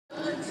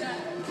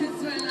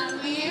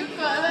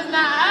for the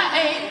night, I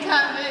ain't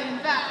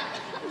coming back.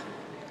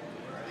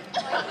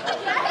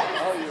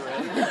 Oh, you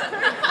ready?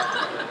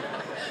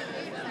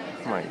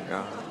 Oh my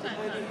God.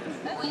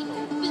 Wake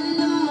up in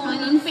the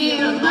morning,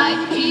 feel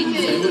like he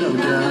did.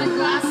 Grab my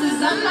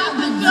glasses, I'm out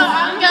the door,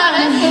 I'm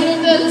gonna hit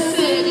the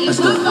city.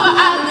 Before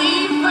I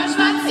leave, brush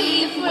my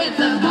teeth with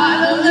a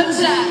bottle of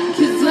Jack.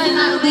 Cause when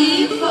I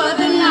leave for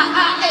the night,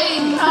 I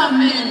ain't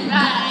coming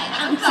back.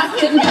 I'm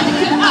fucking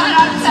backing on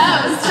our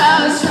toes,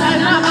 toes,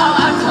 trying out all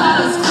our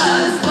clothes,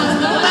 clothes,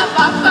 blowing up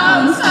our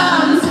phones,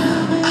 phones.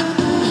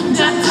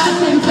 Just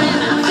talking,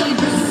 playing our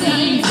favorite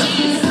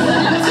CDs,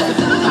 pulling up to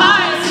the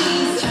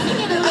parties, trying to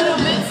get a little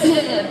bit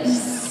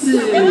tipsy.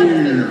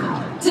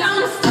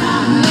 Don't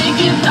stop, make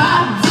it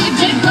pop,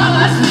 DJ blow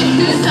our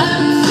speakers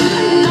up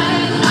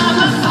tonight.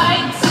 I'ma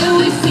fight till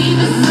we see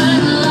the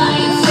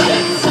sunlight.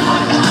 Tick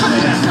tock on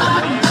the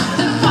clock,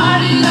 the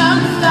party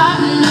don't stop,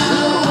 no.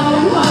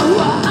 Oh,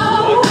 oh, oh,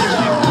 oh,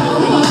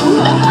 oh,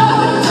 oh, oh.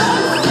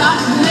 Don't stop,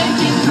 make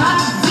it pop,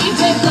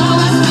 DJ blow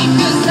our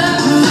speakers up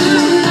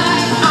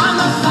tonight.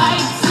 I'ma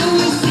fight till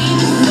we see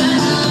the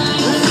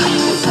sunlight.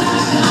 Tick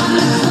tock on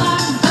the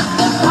clock,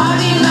 the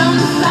party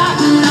don't stop,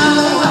 no.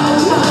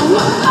 Oh,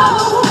 oh, oh,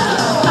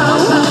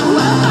 oh.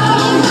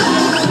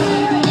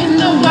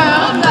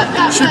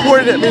 She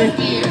pointed at me.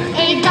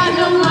 Ain't got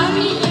no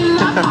money in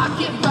my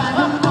pocket, but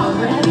I'm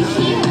already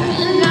here.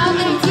 And now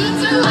they do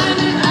to line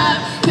it up,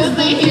 cause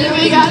they hear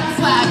we got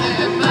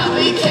swagger. But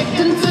we kick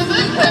into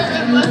the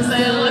curb, let's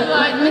say look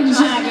like Mick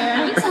Jagger.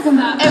 I'm talking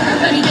about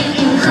everybody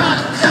getting drunk,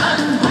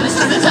 drunk. When it's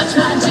time to touch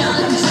my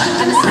junk, junk.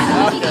 And it's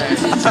time to get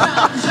too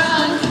drunk,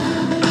 drunk.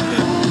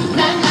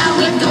 Now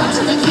we go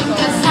till they kick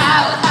us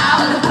out,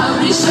 out. The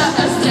police shut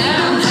us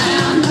down,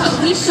 down.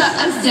 Police shut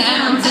us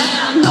down,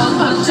 down.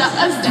 Police shut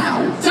us down.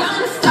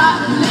 Don't stop,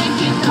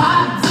 make it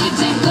pop.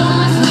 DJ blow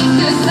my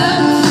speakers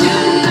up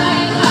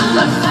tonight.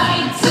 I'ma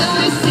fight till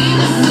we see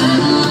the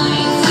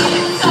sunlight.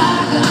 Tick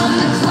tock on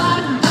the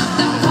clock,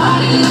 the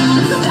party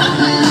don't stop.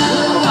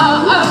 Oh,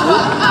 oh,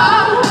 oh, oh,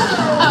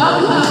 oh,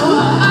 oh,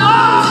 oh,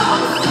 oh.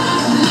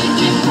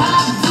 Make it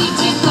pop,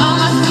 DJ blow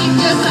my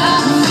speakers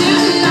up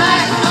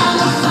tonight.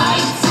 I'ma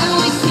fight till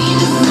we see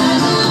the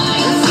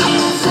sunlight.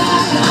 Tick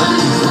tock on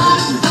the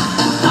clock,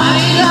 the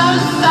party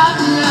don't stop.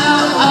 No,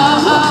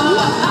 oh, oh,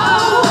 oh,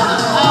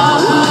 oh,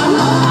 oh,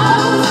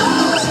 oh.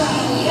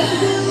 You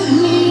build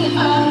me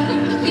up,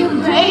 you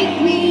break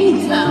me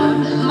down.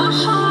 My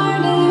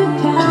heart it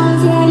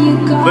pounds, yeah, you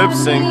got Lip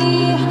sync. me.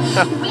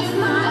 With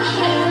my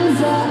hands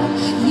up,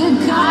 you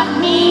got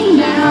me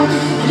now.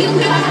 You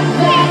got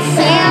me.